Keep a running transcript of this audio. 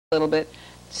a little bit.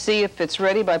 See if it's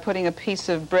ready by putting a piece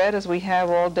of bread, as we have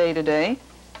all day today.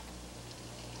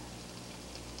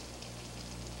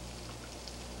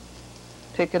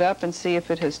 Pick it up and see if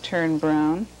it has turned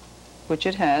brown, which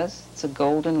it has. It's a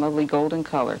golden, lovely golden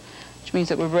color, which means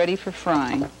that we're ready for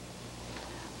frying.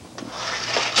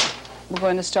 We're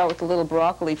going to start with the little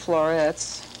broccoli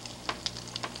florets.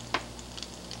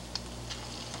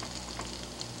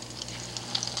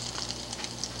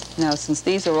 Now, since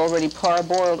these are already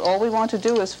parboiled, all we want to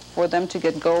do is for them to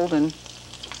get golden.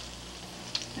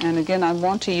 And again, I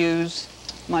want to use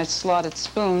my slotted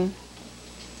spoon,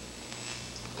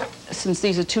 since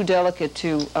these are too delicate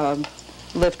to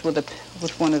lift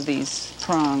with one of these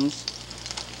prongs.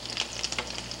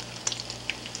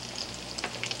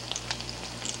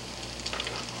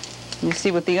 You see,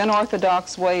 with the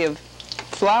unorthodox way of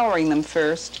flouring them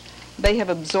first, they have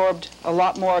absorbed a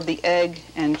lot more of the egg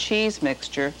and cheese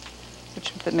mixture,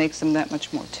 which makes them that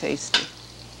much more tasty.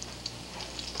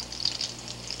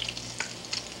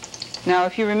 Now,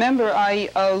 if you remember, I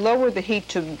lowered the heat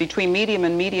to between medium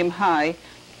and medium-high.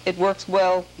 It works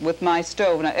well with my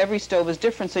stove. Now, every stove is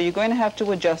different, so you're going to have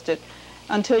to adjust it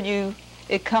until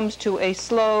it comes to a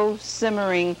slow,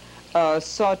 simmering,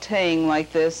 sautéing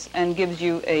like this, and gives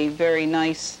you a very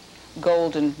nice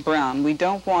golden brown. We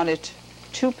don't want it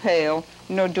too pale,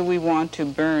 nor do we want to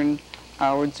burn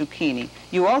our zucchini.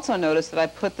 You also notice that I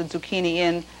put the zucchini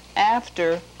in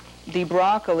after the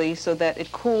broccoli so that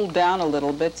it cooled down a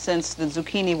little bit, since the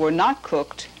zucchini were not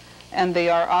cooked, and they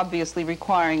are obviously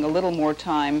requiring a little more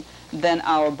time than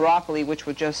our broccoli, which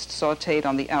were just sautéed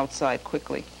on the outside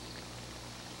quickly.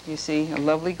 You see, a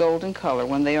lovely golden color.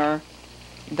 When they are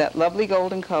that lovely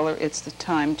golden color, it's the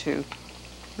time to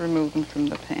remove them from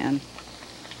the pan.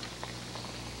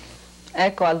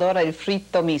 Ecco allora il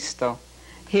fritto misto.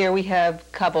 Here we have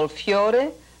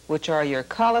cavolfiore, which are your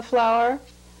cauliflower,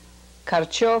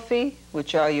 carciofi,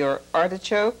 which are your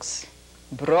artichokes,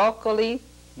 broccoli,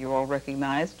 you all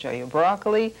recognize, which are your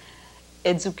broccoli,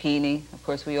 and zucchini. Of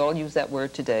course, we all use that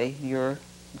word today, your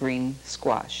green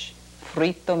squash.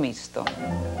 Fritto misto.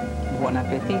 Buon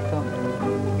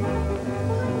appetito.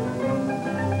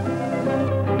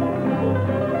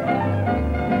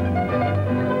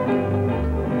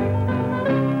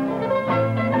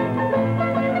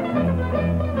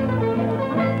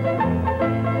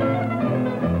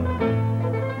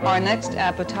 Our next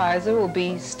appetizer will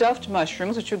be stuffed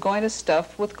mushrooms, which we're going to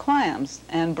stuff with clams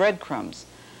and breadcrumbs.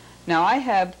 Now, I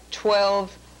have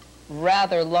 12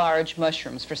 rather large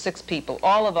mushrooms for 6 people.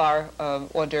 All of our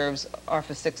hors d'oeuvres are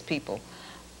for 6 people.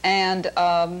 And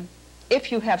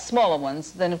if you have smaller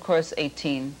ones, then of course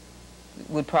 18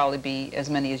 would probably be as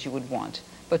many as you would want.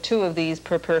 But 2 of these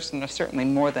per person are certainly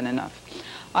more than enough.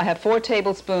 I have 4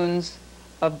 tablespoons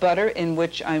of butter, in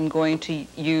which I'm going to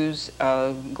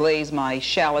glaze my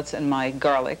shallots and my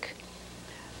garlic.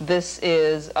 This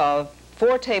is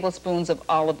 4 tablespoons of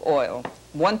olive oil.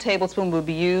 1 tablespoon will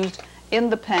be used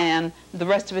in the pan, the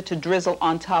rest of it to drizzle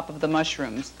on top of the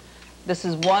mushrooms. This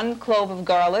is 1 clove of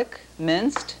garlic,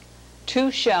 minced, 2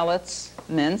 shallots,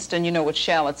 minced, and you know what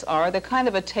shallots are. They're kind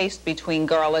of a taste between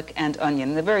garlic and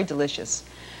onion. They're very delicious.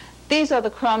 These are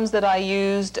the crumbs that I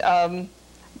used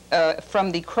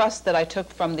from the crust that I took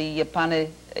from the pane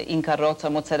in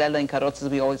carrozza, mozzarella in carrozza, as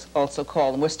we always also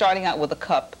call them. We're starting out with a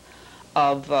cup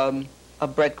of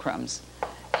breadcrumbs.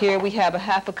 Here we have a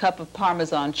 ½ a cup of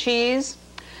Parmesan cheese.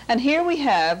 And here we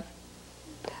have,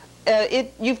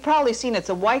 you've probably seen it's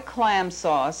a white clam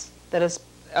sauce that is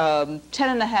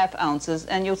 10½ ounces,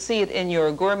 and you'll see it in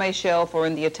your gourmet shelf or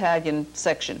in the Italian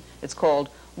section. It's called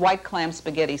white clam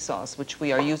spaghetti sauce, which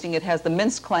we are using. It has the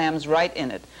minced clams right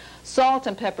in it. Salt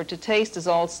and pepper to taste, as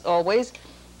always.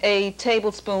 A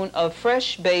tablespoon of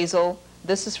fresh basil.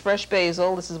 This is fresh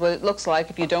basil. This is what it looks like.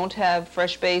 If you don't have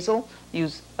fresh basil,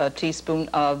 use a teaspoon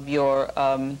of your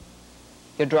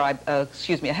dry, a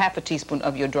 ½ a teaspoon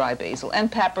of your dry basil,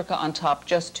 and paprika on top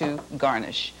just to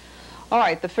garnish. All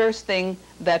right, the first thing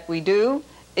that we do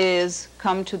is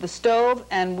come to the stove,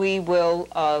 and we will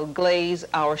glaze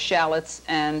our shallots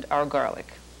and our garlic.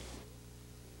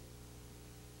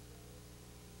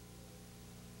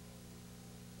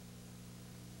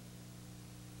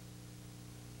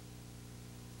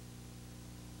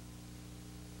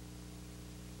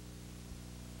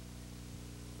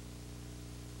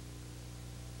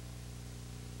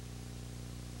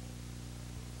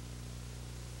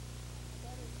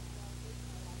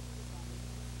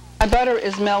 My butter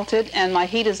is melted and my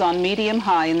heat is on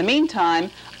medium-high. In the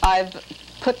meantime, I've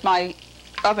put my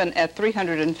oven at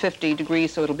 350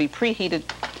 degrees, so it'll be preheated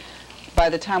by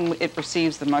the time it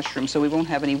receives the mushroom, so we won't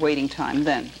have any waiting time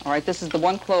then. All right, this is the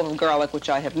 1 clove of garlic which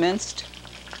I have minced.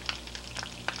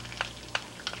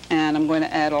 And I'm going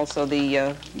to add also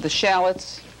the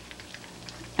shallots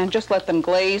and just let them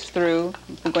glaze through.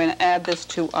 We're going to add this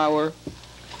to our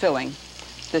filling.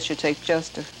 This should take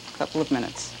just a couple of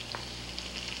minutes.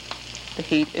 The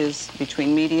heat is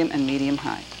between medium and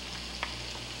medium-high.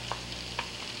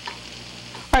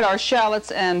 All right, our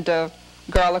shallots and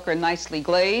garlic are nicely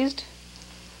glazed.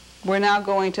 We're now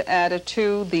going to add it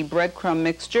to the breadcrumb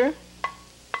mixture.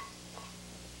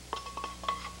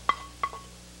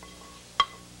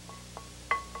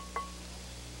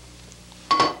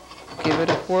 Give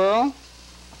it a whirl.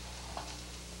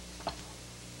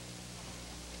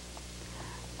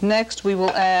 Next, we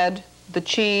will add the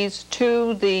cheese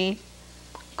to the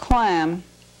clam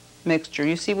mixture.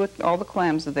 You see what all the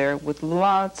clams are there with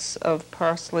lots of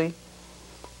parsley.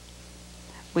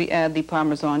 We add the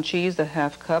Parmesan cheese, the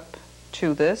 ½ cup,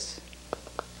 to this.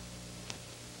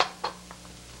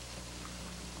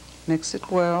 Mix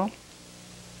it well.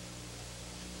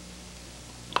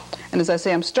 And as I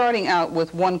say, I'm starting out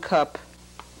with 1 cup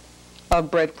of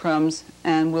breadcrumbs,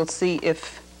 and we'll see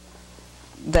if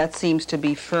that seems to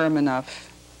be firm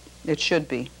enough. It should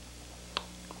be.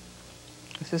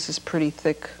 This is pretty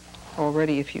thick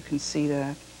already, if you can see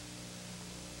that.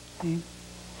 Okay.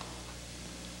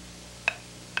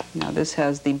 Now this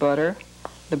has the butter,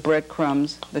 the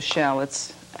breadcrumbs, the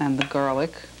shallots, and the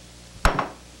garlic.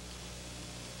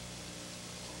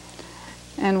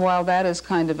 And while that is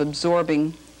kind of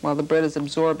absorbing, while the bread is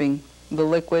absorbing the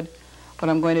liquid, what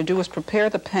I'm going to do is prepare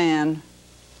the pan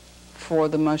for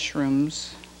the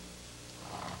mushrooms.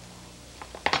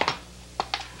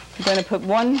 I'm going to put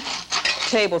 1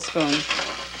 tablespoon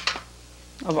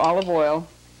of olive oil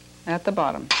at the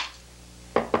bottom.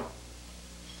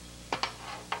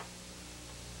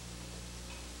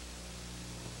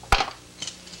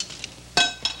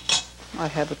 I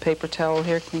have a paper towel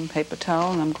here, clean paper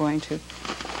towel, and I'm going to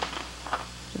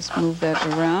just move that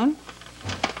around.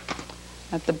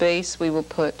 At the base, we will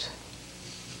put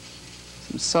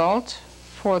some salt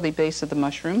for the base of the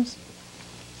mushrooms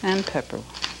and pepper.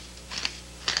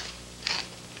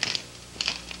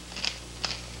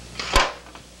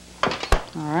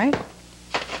 All right.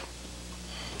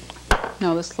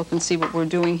 Now let's look and see what we're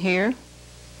doing here.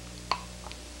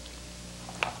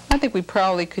 I think we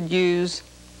probably could use,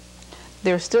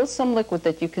 there's still some liquid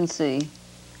that you can see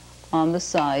on the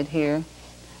side here.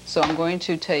 So I'm going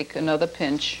to take another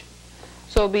pinch.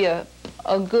 So it'll be a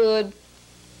good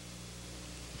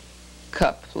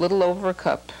cup, a little over a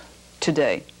cup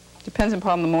today. Depends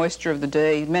upon the moisture of the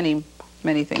day. Many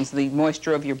things. The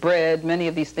moisture of your bread, many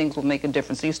of these things will make a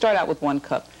difference. So you start out with 1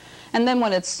 cup. And then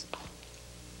when it's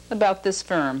about this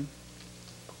firm,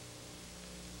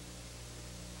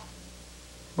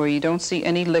 where you don't see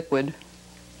any liquid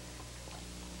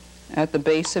at the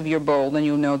base of your bowl, then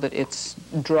you'll know that it's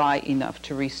dry enough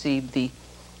to receive the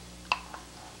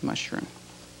mushroom.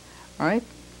 All right?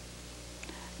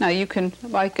 Now you can,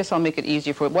 well, I guess I'll make it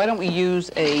easier for you. Why don't we use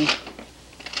a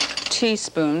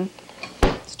teaspoon?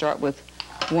 Start with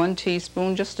 1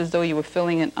 teaspoon, just as though you were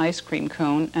filling an ice cream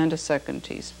cone, and a 2nd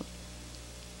teaspoon.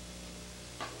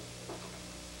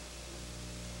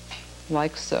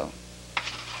 Like so.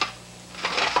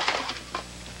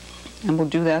 And we'll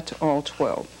do that to all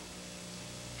 12.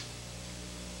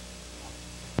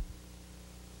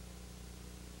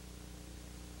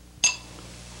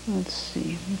 Let's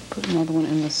see, put another one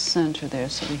in the center there,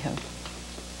 so we have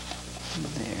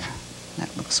there.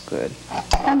 That looks good.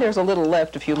 And there's a little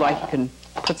left. If you like, you can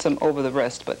put some over the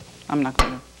rest, but I'm not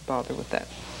going to bother with that.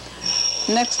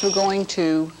 Next, we're going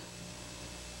to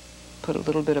put a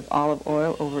little bit of olive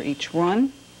oil over each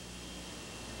one.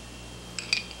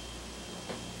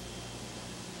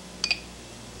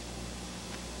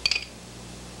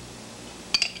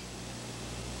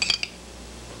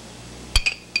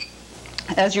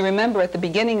 As you remember, at the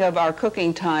beginning of our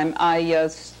cooking time, I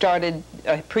started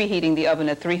preheating the oven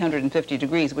at 350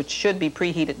 degrees, which should be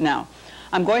preheated now.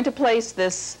 I'm going to place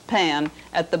this pan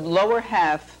at the lower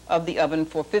half of the oven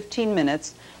for 15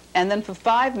 minutes, and then for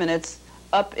 5 minutes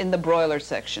up in the broiler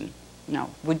section. Now,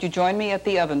 would you join me at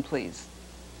the oven, please?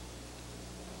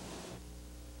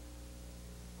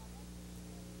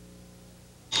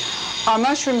 Our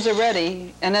mushrooms are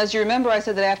ready, and as you remember, I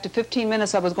said that after 15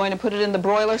 minutes I was going to put it in the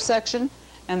broiler section,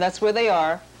 and that's where they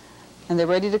are, and they're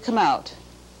ready to come out.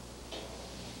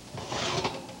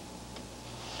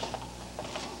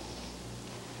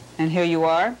 And here you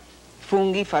are,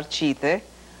 funghi farcite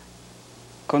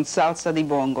con salsa di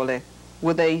vongole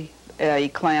with a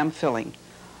clam filling.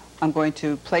 I'm going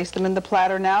to place them in the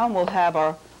platter now, and we'll have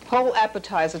our whole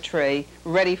appetizer tray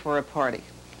ready for a party.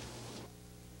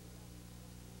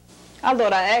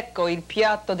 Allora, ecco il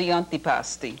piatto di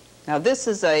antipasti. Now this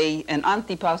is an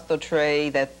antipasto tray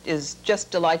that is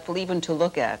just delightful even to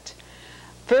look at.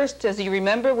 First, as you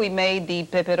remember, we made the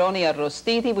peperoni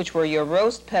arrostiti, which were your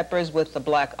roast peppers with the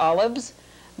black olives.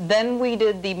 Then we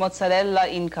did the mozzarella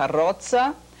in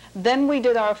carrozza. Then we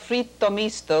did our fritto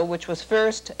misto, which was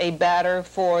first a batter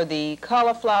for the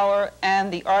cauliflower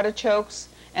and the artichokes,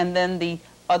 and then the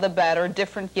other batter,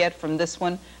 different yet from this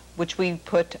one, which we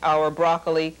put our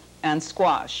broccoli and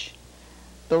squash.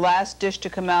 The last dish to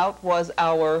come out was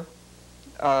our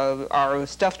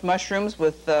stuffed mushrooms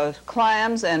with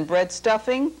clams and bread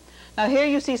stuffing. Now here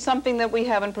you see something that we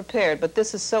haven't prepared, but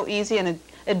this is so easy, and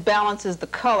it balances the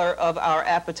color of our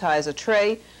appetizer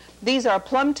tray. These are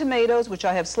plum tomatoes, which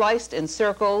I have sliced in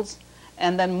circles,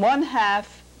 and then 1/2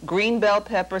 green bell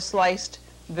pepper sliced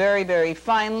very, very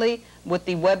finely with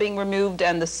the webbing removed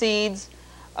and the seeds,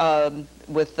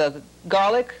 with the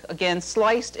garlic, again,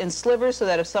 sliced in slivers so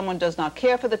that if someone does not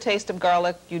care for the taste of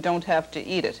garlic, you don't have to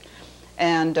eat it.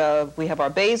 And we have our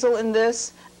basil in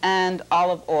this and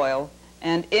olive oil.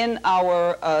 And in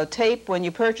our tape, when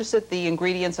you purchase it, the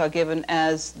ingredients are given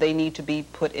as they need to be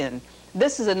put in.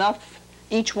 This is enough.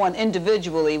 Each one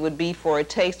individually would be for a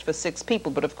taste for 6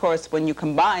 people, but of course, when you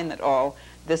combine it all,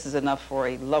 this is enough for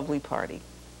a lovely party.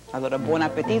 Allora, buon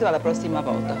appetito, alla prossima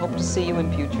volta. Hope to see you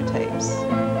in future tapes.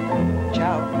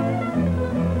 Ciao.